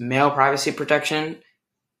 this mail privacy protection,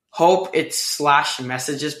 hope it's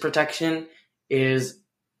 /messages protection, is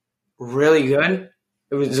really good.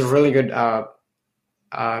 It was a really good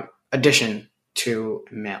addition to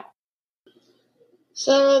mail.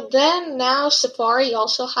 So then now Safari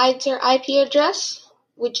also hides their IP address,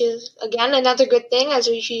 which is, again, another good thing. As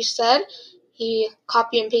Rishi said, he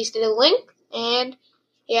copy and pasted a link, and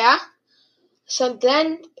yeah. So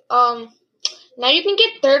then, now you can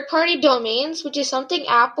get third-party domains, which is something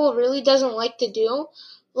Apple really doesn't like to do.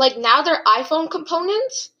 Like, now their iPhone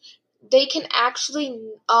components, they can actually,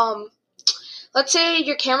 let's say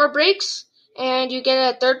your camera breaks and you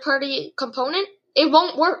get a third-party component, it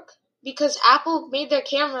won't work because Apple made their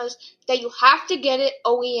cameras that you have to get it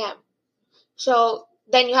OEM. So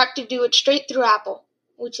then you have to do it straight through Apple,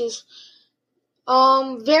 which is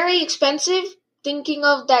very expensive, thinking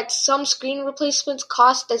of that some screen replacements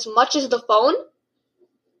cost as much as the phone.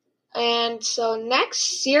 And so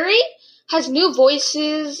next, Siri has new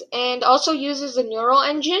voices and also uses the neural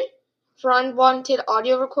engine for unwanted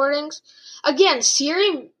audio recordings. Again,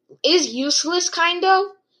 Siri is useless, kind of,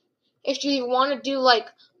 if you want to do, like,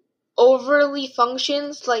 overly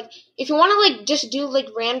functions. Like, if you want to, like, just do, like,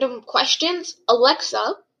 random questions,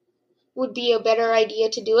 Alexa would be a better idea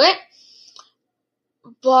to do it.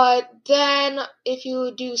 But then if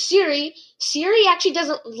you do Siri actually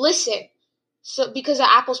doesn't listen, so because of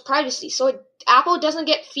Apple's privacy. So Apple doesn't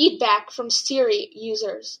get feedback from Siri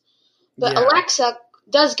users. But yeah. Alexa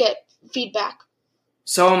does get feedback.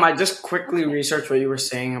 So I just quickly researched what you were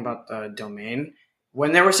saying about the domain.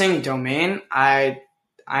 When they were saying domain, they're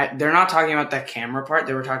not talking about that camera part.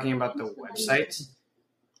 They were talking about the websites.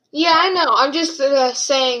 Yeah, I know. I'm just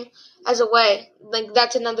saying as a way. Like,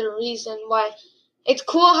 that's another reason why it's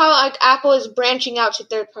cool how, like, Apple is branching out to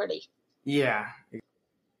third party. Yeah.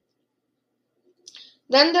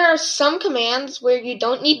 Then there are some commands where you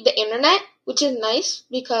don't need the internet, which is nice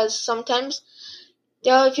because sometimes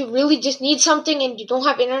if you really just need something and you don't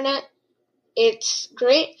have internet, it's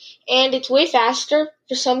great. And it's way faster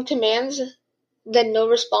for some commands than no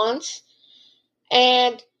response.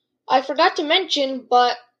 And I forgot to mention,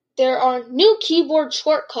 but there are new keyboard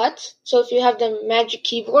shortcuts. So if you have the Magic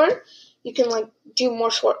Keyboard, you can, like, do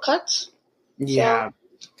more shortcuts. Yeah.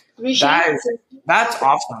 So, that's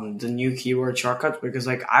awesome, the new keyboard shortcuts, because,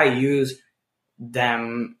 like, I use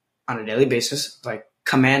them on a daily basis, like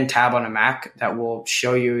Command Tab on a Mac that will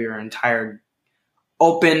show you your entire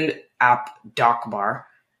opened app dock bar,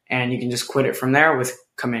 and you can just quit it from there with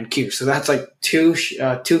Command Q. So that's like two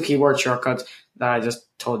keyboard shortcuts that I just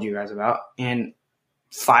told you guys about in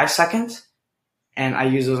 5 seconds. And I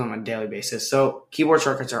use those on a daily basis. So keyboard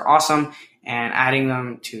shortcuts are awesome, and adding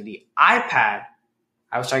them to the iPad,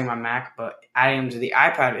 I was talking about Mac, but adding them to the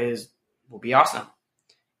iPad will be awesome.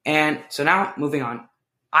 And so now moving on,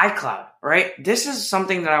 iCloud, right? This is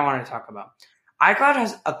something that I want to talk about. iCloud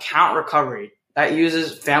has account recovery that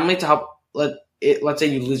uses family to help, let's say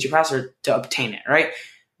you lose your password, to obtain it, right?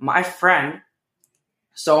 My friend,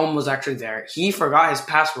 someone was actually there. He forgot his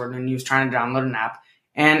password and he was trying to download an app,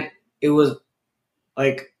 and it was,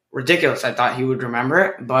 like, ridiculous. I thought he would remember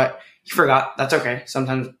it, but he forgot. That's okay.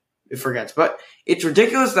 Sometimes it forgets. But it's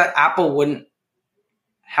ridiculous that Apple wouldn't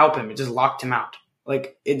help him. It just locked him out.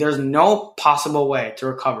 Like, there's no possible way to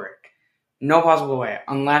recover it. No possible way.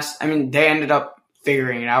 Unless, I mean, they ended up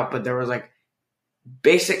figuring it out, but there was, like,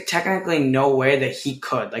 technically no way that he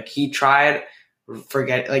could. Like, he tried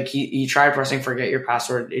he tried pressing forget your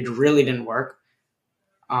password. It really didn't work.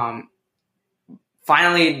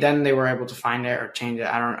 Finally, then they were able to find it or change it.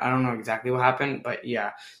 I don't know exactly what happened, but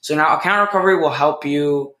yeah. So now account recovery will help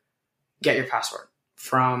you get your password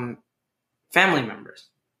from family members.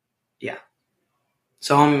 Yeah.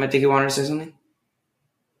 So, I think you wanted to say something?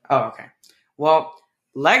 Oh, okay. Well,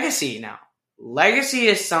 Legacy now. Legacy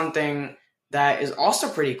is something that is also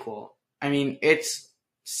pretty cool. I mean, it's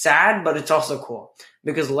sad, but it's also cool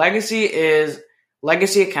because legacy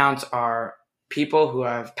accounts are people who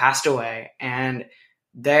have passed away, and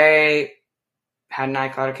they had an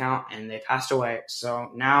iCloud account and they passed away. So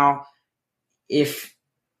now if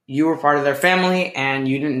you were part of their family and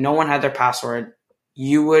no one had their password,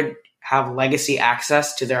 you would have legacy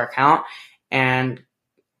access to their account and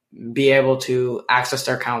be able to access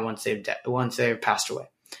their account once they've passed away.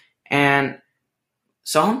 And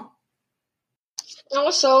so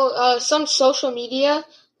Also, some social media,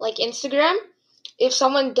 like Instagram, if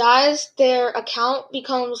someone dies, their account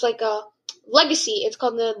becomes like a legacy. It's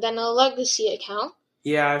called then a legacy account.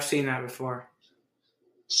 yeah, I've seen that before.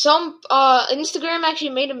 Some Instagram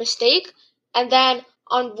actually made a mistake, and then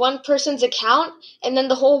on one person's account, and then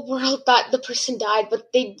the whole world thought the person died,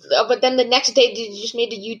 but then the next day they just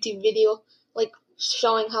made a YouTube video like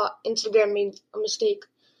showing how Instagram made a mistake.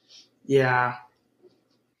 Yeah.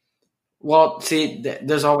 Well, see,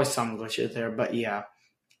 there's always some glitches there, but yeah.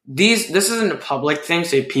 This isn't a public thing,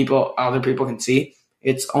 so other people can see.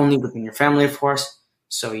 It's only within your family, of course.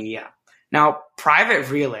 So yeah. Now, private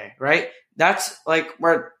relay, right? That's like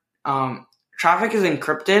where traffic is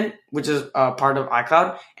encrypted, which is part of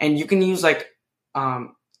iCloud, and you can use like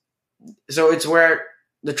so it's where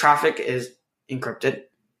the traffic is encrypted,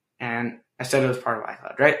 and I said it was part of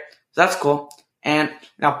iCloud, right? So that's cool. And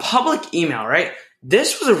now public email, right?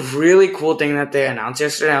 This was a really cool thing that they announced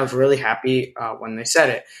yesterday. I was really happy when they said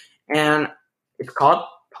it. And it's called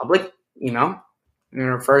public email. And it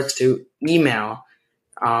refers to email,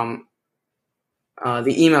 the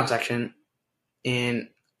email section in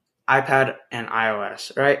iPad and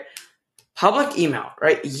iOS, right? Public email,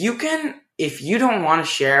 right? You can, if you don't want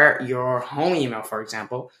to share your home email, for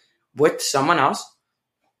example, with someone else,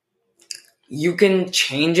 you can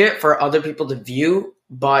change it for other people to view,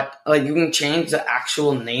 but like you can change the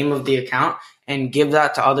actual name of the account and give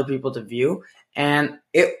that to other people to view, and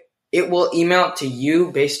it will email it to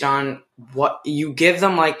you based on what you give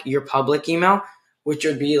them, like your public email, which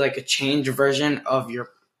would be like a changed version of your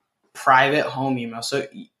private home email. So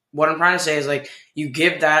what I'm trying to say is like you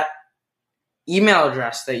give that email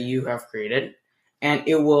address that you have created, and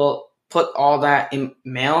it will put all that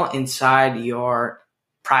mail inside your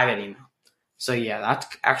private email. So yeah, that's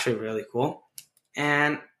actually really cool.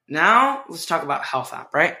 And now let's talk about Health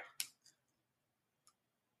app, right?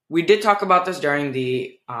 We did talk about this during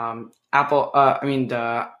the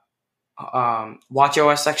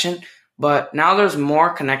WatchOS section, but now there's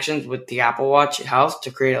more connections with the Apple Watch Health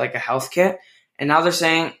to create like a health kit. And now they're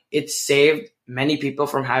saying it's saved many people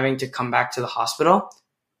from having to come back to the hospital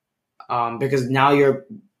because now you're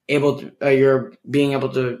like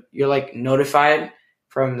notified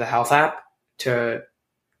from the Health app to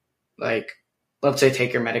like, let's say,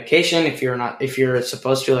 take your medication if you're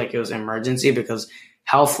supposed to, like it was an emergency, because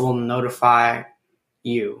Health will notify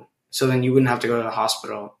you. So then you wouldn't have to go to the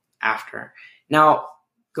hospital after. Now,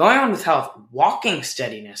 going on with Health, walking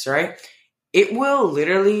steadiness, right? It will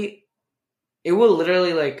literally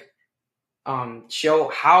like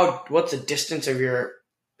show what's the distance of your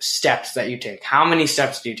steps that you take. How many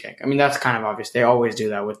steps do you take? I mean, that's kind of obvious. They always do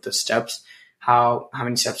that with the steps, how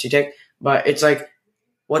many steps you take. But it's like,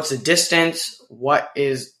 what's the distance?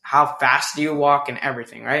 How fast do you walk and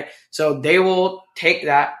everything, right? So they will take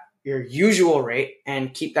that, your usual rate,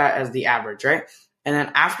 and keep that as the average, right? And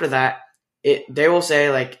then after that, they will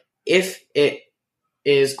say like, if it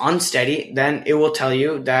is unsteady, then it will tell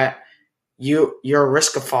you that your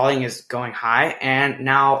risk of falling is going high. And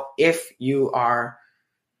now if you are,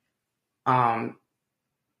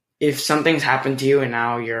 if something's happened to you and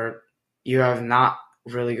now you have not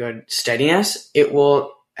really good steadiness,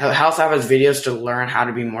 Health app has videos to learn how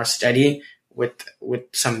to be more steady with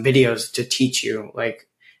some videos to teach you like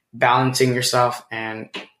balancing yourself. And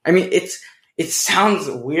I mean, it sounds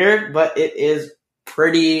weird, but it is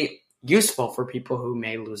pretty useful for people who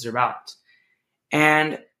may lose their balance.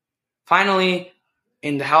 And finally,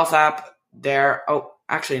 in the Health app, in the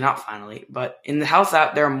Health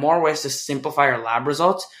app, there are more ways to simplify your lab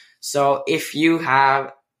results. So if you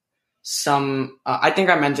have I think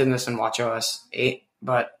I mentioned this in WatchOS 8,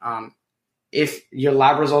 but if your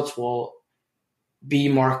lab results will be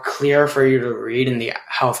more clear for you to read in the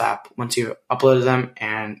Health app once you upload them,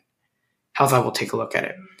 and Health app will take a look at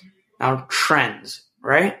it. Now, trends,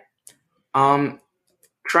 right?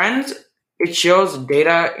 Trends, it shows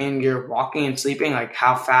data in your walking and sleeping, like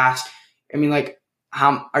how fast,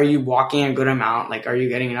 how are you walking a good amount? Like, are you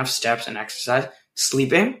getting enough steps and exercise?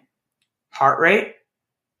 Sleeping, heart rate,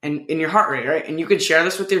 and in your heart rate, right? And you can share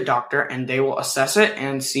this with your doctor and they will assess it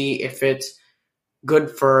and see if it's good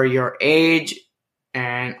for your age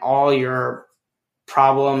and all your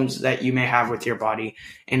problems that you may have with your body,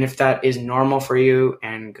 and if that is normal for you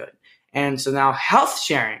and good. And so now health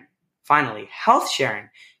sharing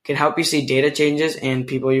can help you see data changes in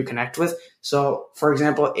people you connect with. So for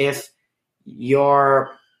example, if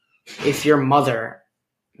your mother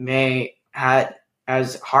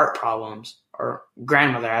has heart problems, or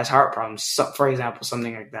grandmother has heart problems, so, for example,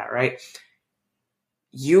 something like that, right?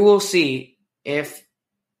 You will see if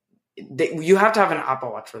you have to have an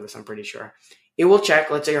Apple Watch for this, I'm pretty sure. It will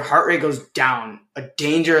check, let's say your heart rate goes down a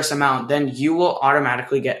dangerous amount, then you will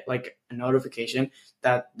automatically get like a notification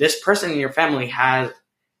that this person in your family has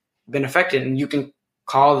been affected, and you can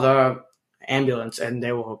call the ambulance and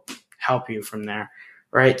they will help you from there,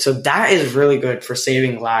 right? So that is really good for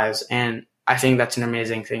saving lives, and I think that's an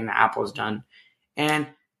amazing thing that Apple's done. And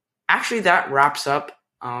actually that wraps up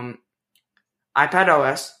iPad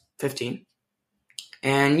OS 15.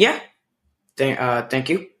 And yeah, thank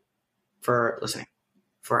you for listening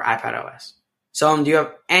for iPad OS. So do you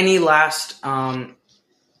have any last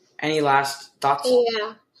thoughts?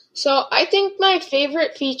 Yeah. So I think my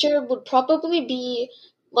favorite feature would probably be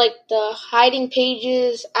like the hiding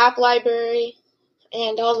pages, app library,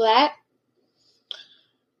 and all that.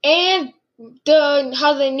 And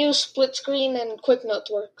how the new split screen and quick notes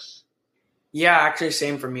works. Yeah, actually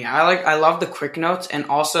same for me. I love the quick notes, and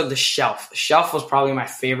also the shelf. The shelf was probably my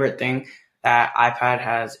favorite thing that iPad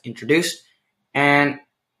has introduced. And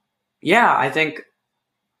yeah, I think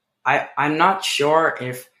I'm not sure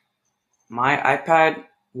if my iPad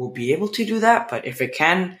will be able to do that, but if it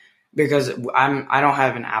can, because I don't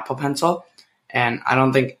have an Apple Pencil, and I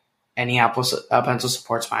don't think any Apple Pencil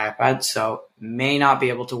supports my iPad, so may not be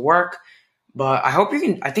able to work. But I hope you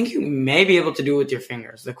can. I think you may be able to do it with your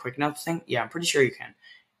fingers. The quick notes thing, yeah, I'm pretty sure you can.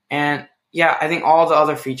 And yeah, I think all the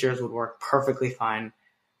other features would work perfectly fine.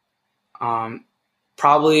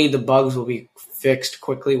 Probably the bugs will be fixed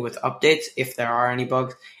quickly with updates if there are any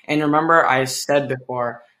bugs. And remember, I said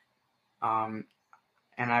before, and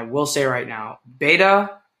I will say right now, the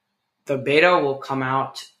beta will come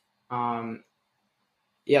out. The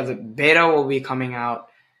beta will be coming out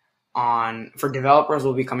for developers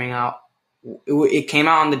will be coming out. It came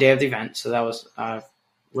out on the day of the event, so that was a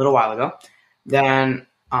little while ago. Then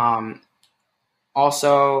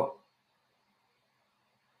also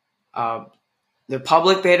the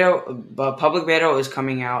public beta is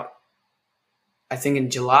coming out, I think, in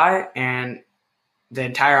July, and the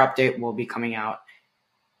entire update will be coming out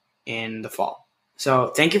in the fall. So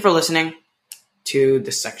thank you for listening to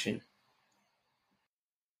this section.